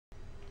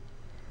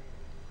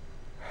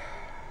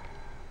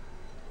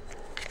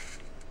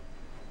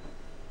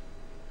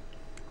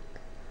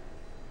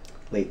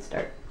late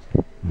start.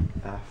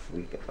 Off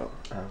we go.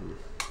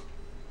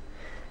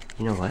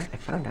 You know what? I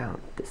found out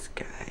this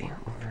guy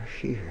over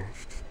here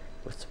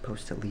was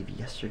supposed to leave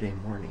yesterday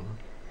morning,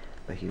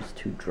 but he was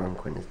too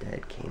drunk when his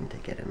dad came to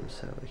get him,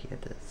 so he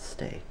had to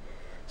stay.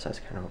 So I was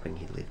kind of hoping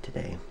he'd leave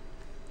today.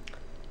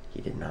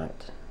 He did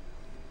not.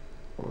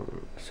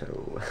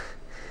 So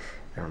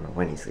I don't know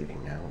when he's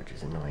leaving now, which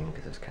is annoying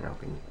because I was kind of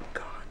hoping he'd be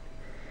gone.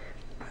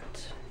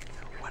 But, you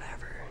know,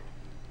 whatever.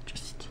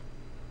 Just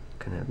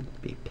gonna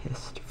be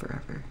pissed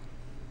forever.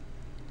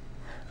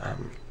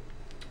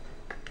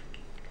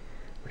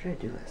 What did I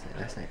do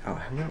last night? Oh, I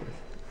hung out with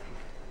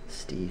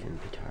Steve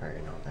and Pitar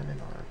and all them and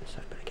all that other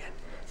stuff, but again,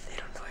 they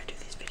don't know I do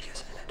these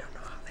videos and I don't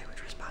know how they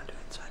would respond to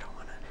it, so I don't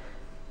want to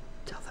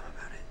tell them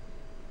about it.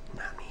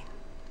 Not mean.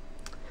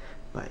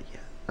 But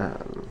yeah,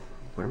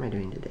 what am I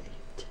doing today?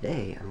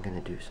 Today, I'm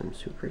gonna do some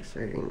super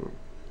exciting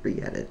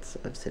re-edits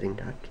of Sitting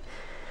Duck,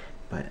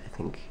 but I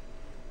think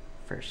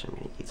first I'm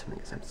gonna eat something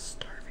because I'm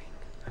starving.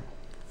 I'm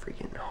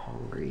freaking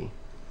hungry.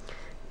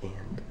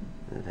 And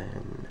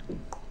then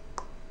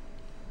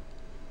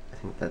I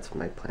think that's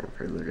my plan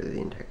for literally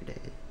the entire day.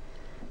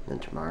 And then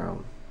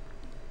tomorrow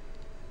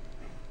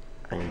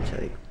I need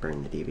to like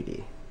burn the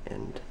DVD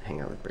and hang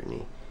out with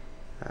Brittany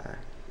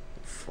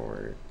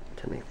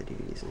to make the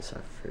DVDs and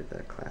stuff for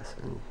the class,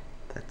 and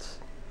that's,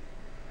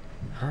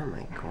 oh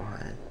my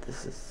god,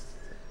 this is,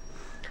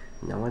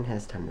 no one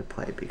has time to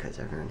play because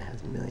everyone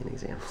has a million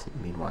exams.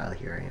 Meanwhile,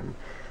 here I am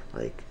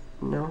like,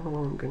 no,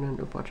 I'm gonna end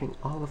up watching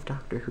all of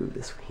Doctor Who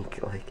this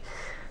week. Like,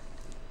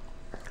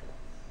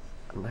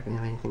 I'm not gonna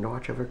have anything to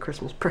watch over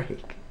Christmas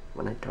break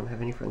when I don't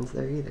have any friends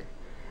there either.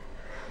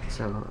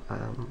 So,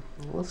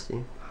 we'll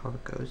see how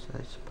it goes,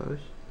 I suppose.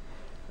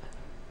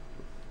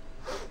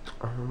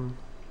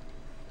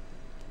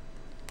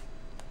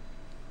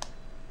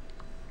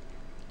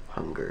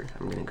 Hunger.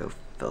 I'm gonna go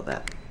fill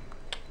that.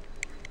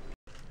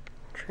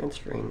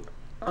 Transferring,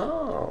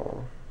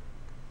 oh,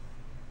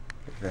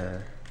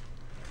 the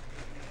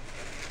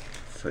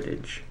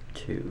footage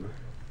to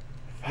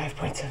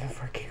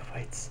 5.74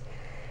 gigabytes.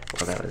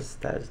 Well, that was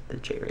the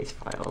J-Race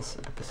Files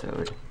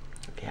episode.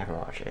 If you haven't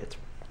watched it, it's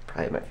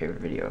probably my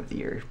favorite video of the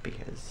year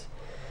because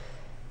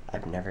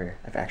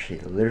I've actually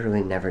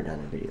literally never done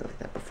a video like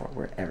that before,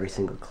 where every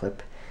single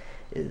clip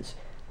is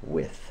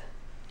with,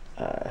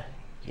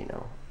 you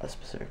know, a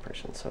specific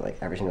person. So like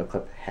every single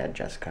clip had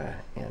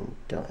Jessica and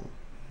Dylan.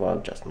 Well,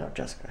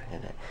 Jessica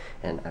in it.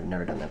 And I've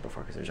never done that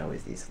before because there's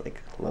always these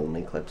like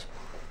lonely clips,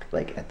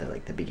 like at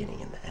the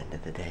beginning and the end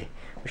of the day,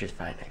 which is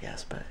fine, I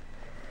guess, but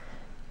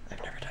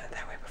I've never done it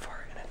that way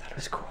before, and I thought it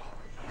was cool.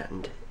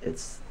 And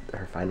it's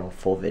her final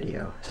full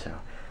video, so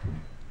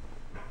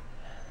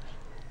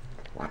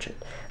watch it.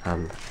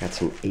 Got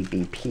some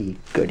ABP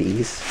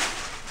goodies.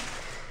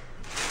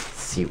 Let's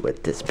see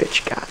what this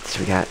bitch got. So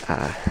we got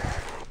a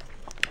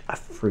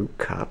fruit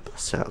cup,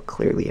 so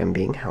clearly I'm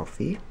being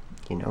healthy.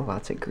 You know,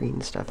 lots of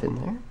green stuff in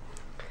there.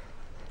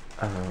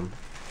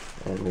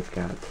 And we've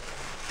got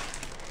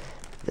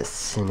the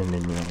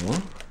cinnamon roll,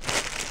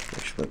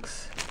 which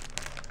looks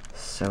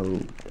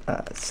so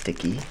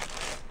sticky.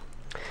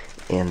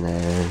 And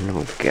then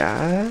we've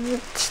got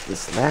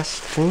this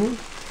last thing,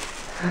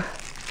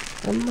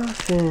 a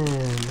muffin.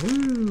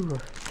 Woo!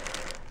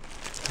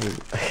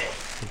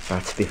 I'm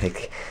about to be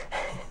like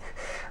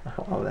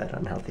all that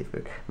unhealthy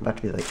food. I'm about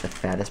to be like the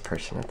fattest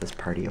person at this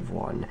party of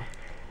one.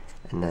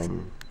 And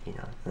then, you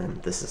know,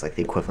 then this is like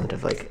the equivalent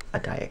of like a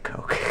Diet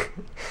Coke.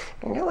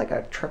 I got like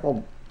a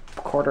triple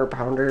quarter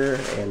pounder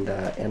and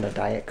a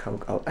Diet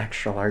Coke,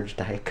 extra large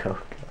Diet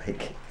Coke.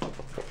 Like,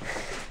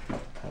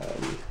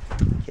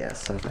 yeah,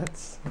 so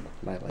that's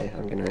my life.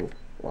 I'm gonna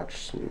watch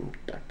some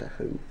Doctor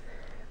Who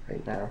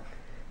right now,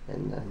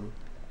 and then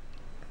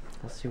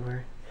we'll see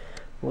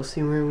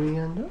where we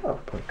end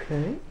up.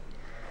 Okay.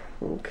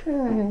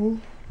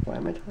 Why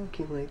am I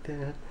talking like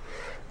that?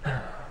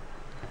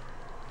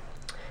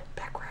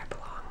 Back where I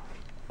belong,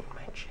 in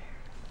my chair.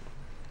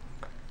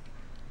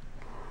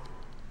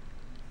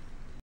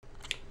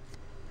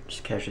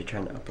 Just casually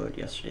trying to upload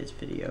yesterday's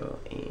video,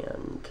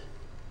 and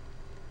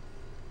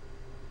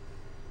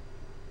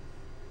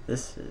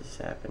this is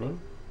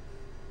happening.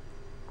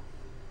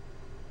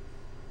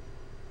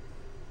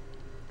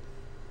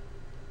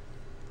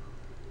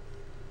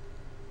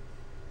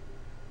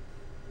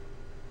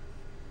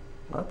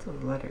 Lots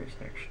of letters,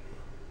 actually.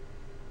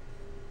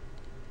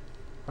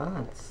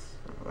 Lots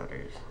of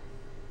letters.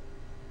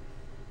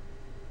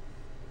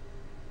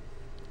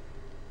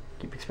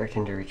 Keep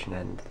expecting to reach an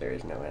end. There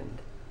is no end.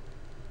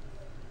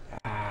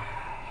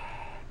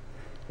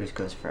 This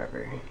goes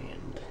forever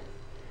and ever.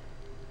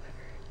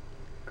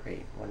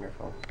 Great,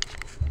 wonderful.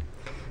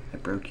 I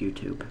broke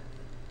YouTube.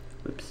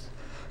 Whoops.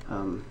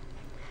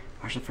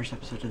 Watch the first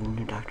episode of the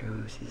new Doctor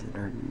Who season,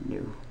 or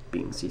new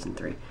being season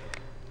 3.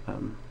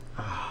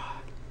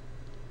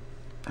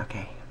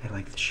 Okay, I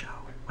like the show.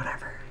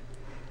 Whatever.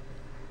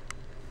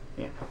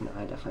 Yeah, no,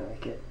 I definitely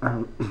like it.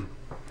 And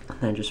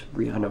I just,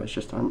 Rihanna was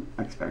just on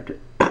X Factor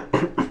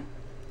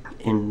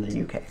in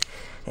the UK,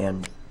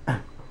 and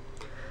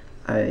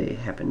I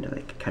happened to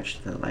like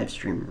catch the live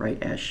stream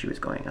right as she was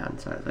going on,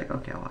 so I was like,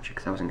 okay, I'll watch it,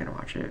 because I wasn't gonna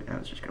watch it. I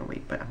was just gonna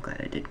wait, but I'm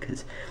glad I did,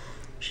 because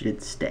she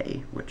did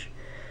Stay, which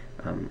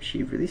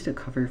she released a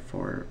cover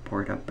for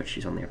Pour It Up, but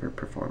she's only ever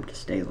performed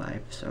Stay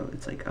live, so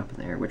it's like up in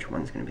the air which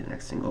one's gonna be the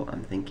next single.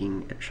 I'm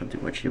thinking she'll do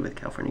what she did with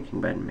California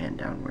King Bed and Man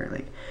Down, where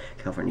like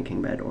California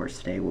King Bed or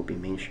Stay will be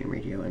mainstream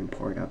radio, and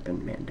Pour It Up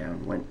and Man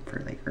Down went for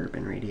like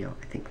urban radio.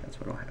 I think that's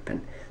what'll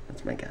happen.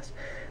 That's my guess.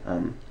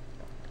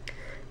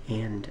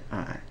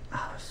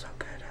 Oh, so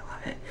good, I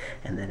love it.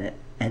 And then it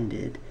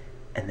ended,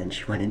 and then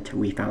she went into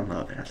We Found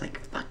Love, and I was like,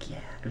 fuck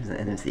yeah. And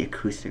it was the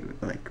acoustic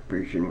like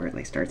version where it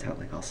like starts out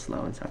like all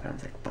slow and stuff, and I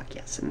was like, fuck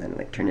yes. And then it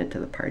like turned into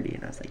the party,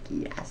 and I was like,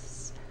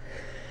 yes.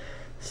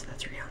 So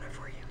that's Rihanna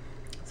for you.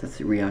 So that's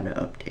the Rihanna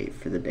update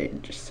for the day,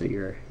 just so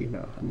you're, you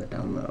know, on the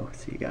down low,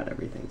 so you got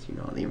everything, so you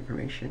know all the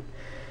information.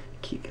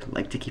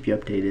 Like to keep you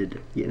updated,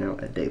 you know,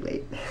 a day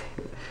late.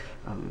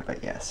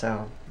 But yeah,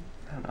 so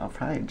I don't know, I'll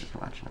probably just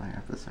watch another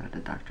episode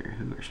of Doctor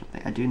Who or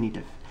something. I do need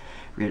to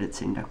re-edit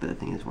Sitting Duck, but the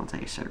thing is, once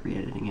I start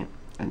re-editing it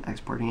and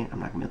exporting it, I'm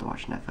not going to be able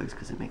to watch Netflix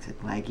because it makes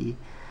it laggy.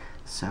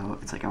 So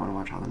it's like I want to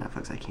watch all the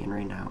Netflix I can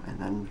right now and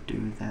then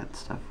do that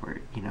stuff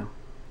where, you know,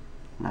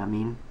 not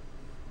mean?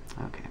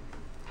 Okay.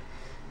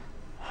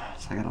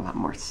 So I got a lot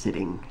more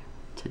sitting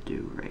to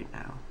do right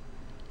now.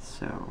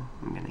 So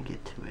I'm going to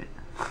get to it.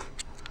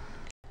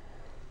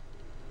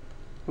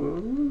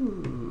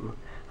 Ooh.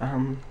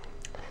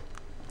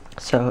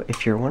 So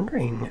if you're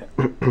wondering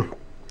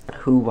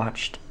who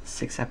watched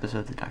 6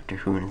 episodes of Doctor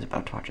Who and is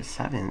about to watch a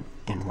 7th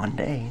in one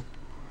day,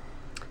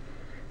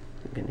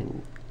 I'm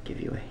gonna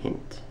give you a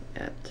hint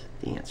at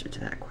the answer to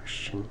that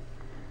question.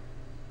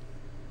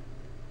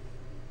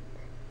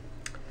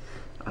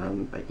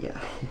 But yeah,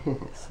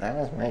 so that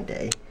was my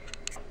day.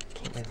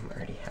 Can't believe I'm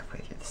already halfway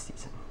through the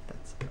season.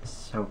 That's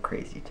so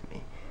crazy to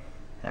me.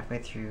 Halfway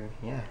through,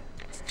 yeah.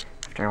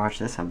 After I watch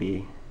this, I'll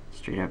be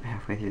straight up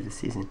halfway through the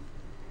season.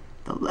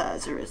 The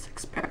Lazarus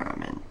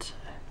Experiment.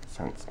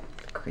 Sounds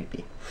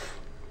creepy.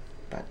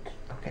 But,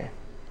 okay.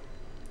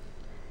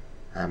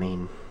 I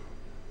mean,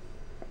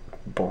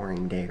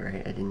 boring day,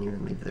 right? I didn't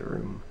even leave the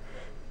room.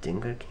 Didn't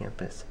go to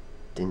campus.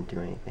 Didn't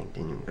do anything.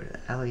 Didn't even go to the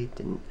alley.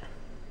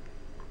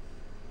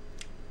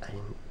 I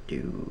didn't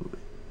do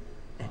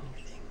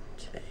anything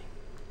today.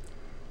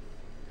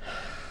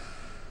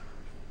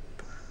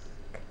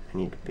 Fuck. I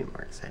need to be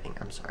more exciting.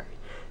 I'm sorry.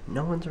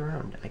 No one's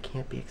around. I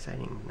can't be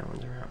exciting. No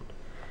one's around.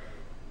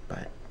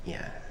 But,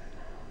 yeah.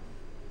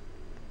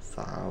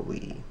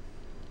 Sorry.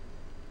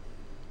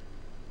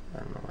 I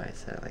don't know why I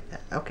said it like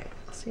that. Okay,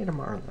 I'll see you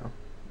tomorrow, though.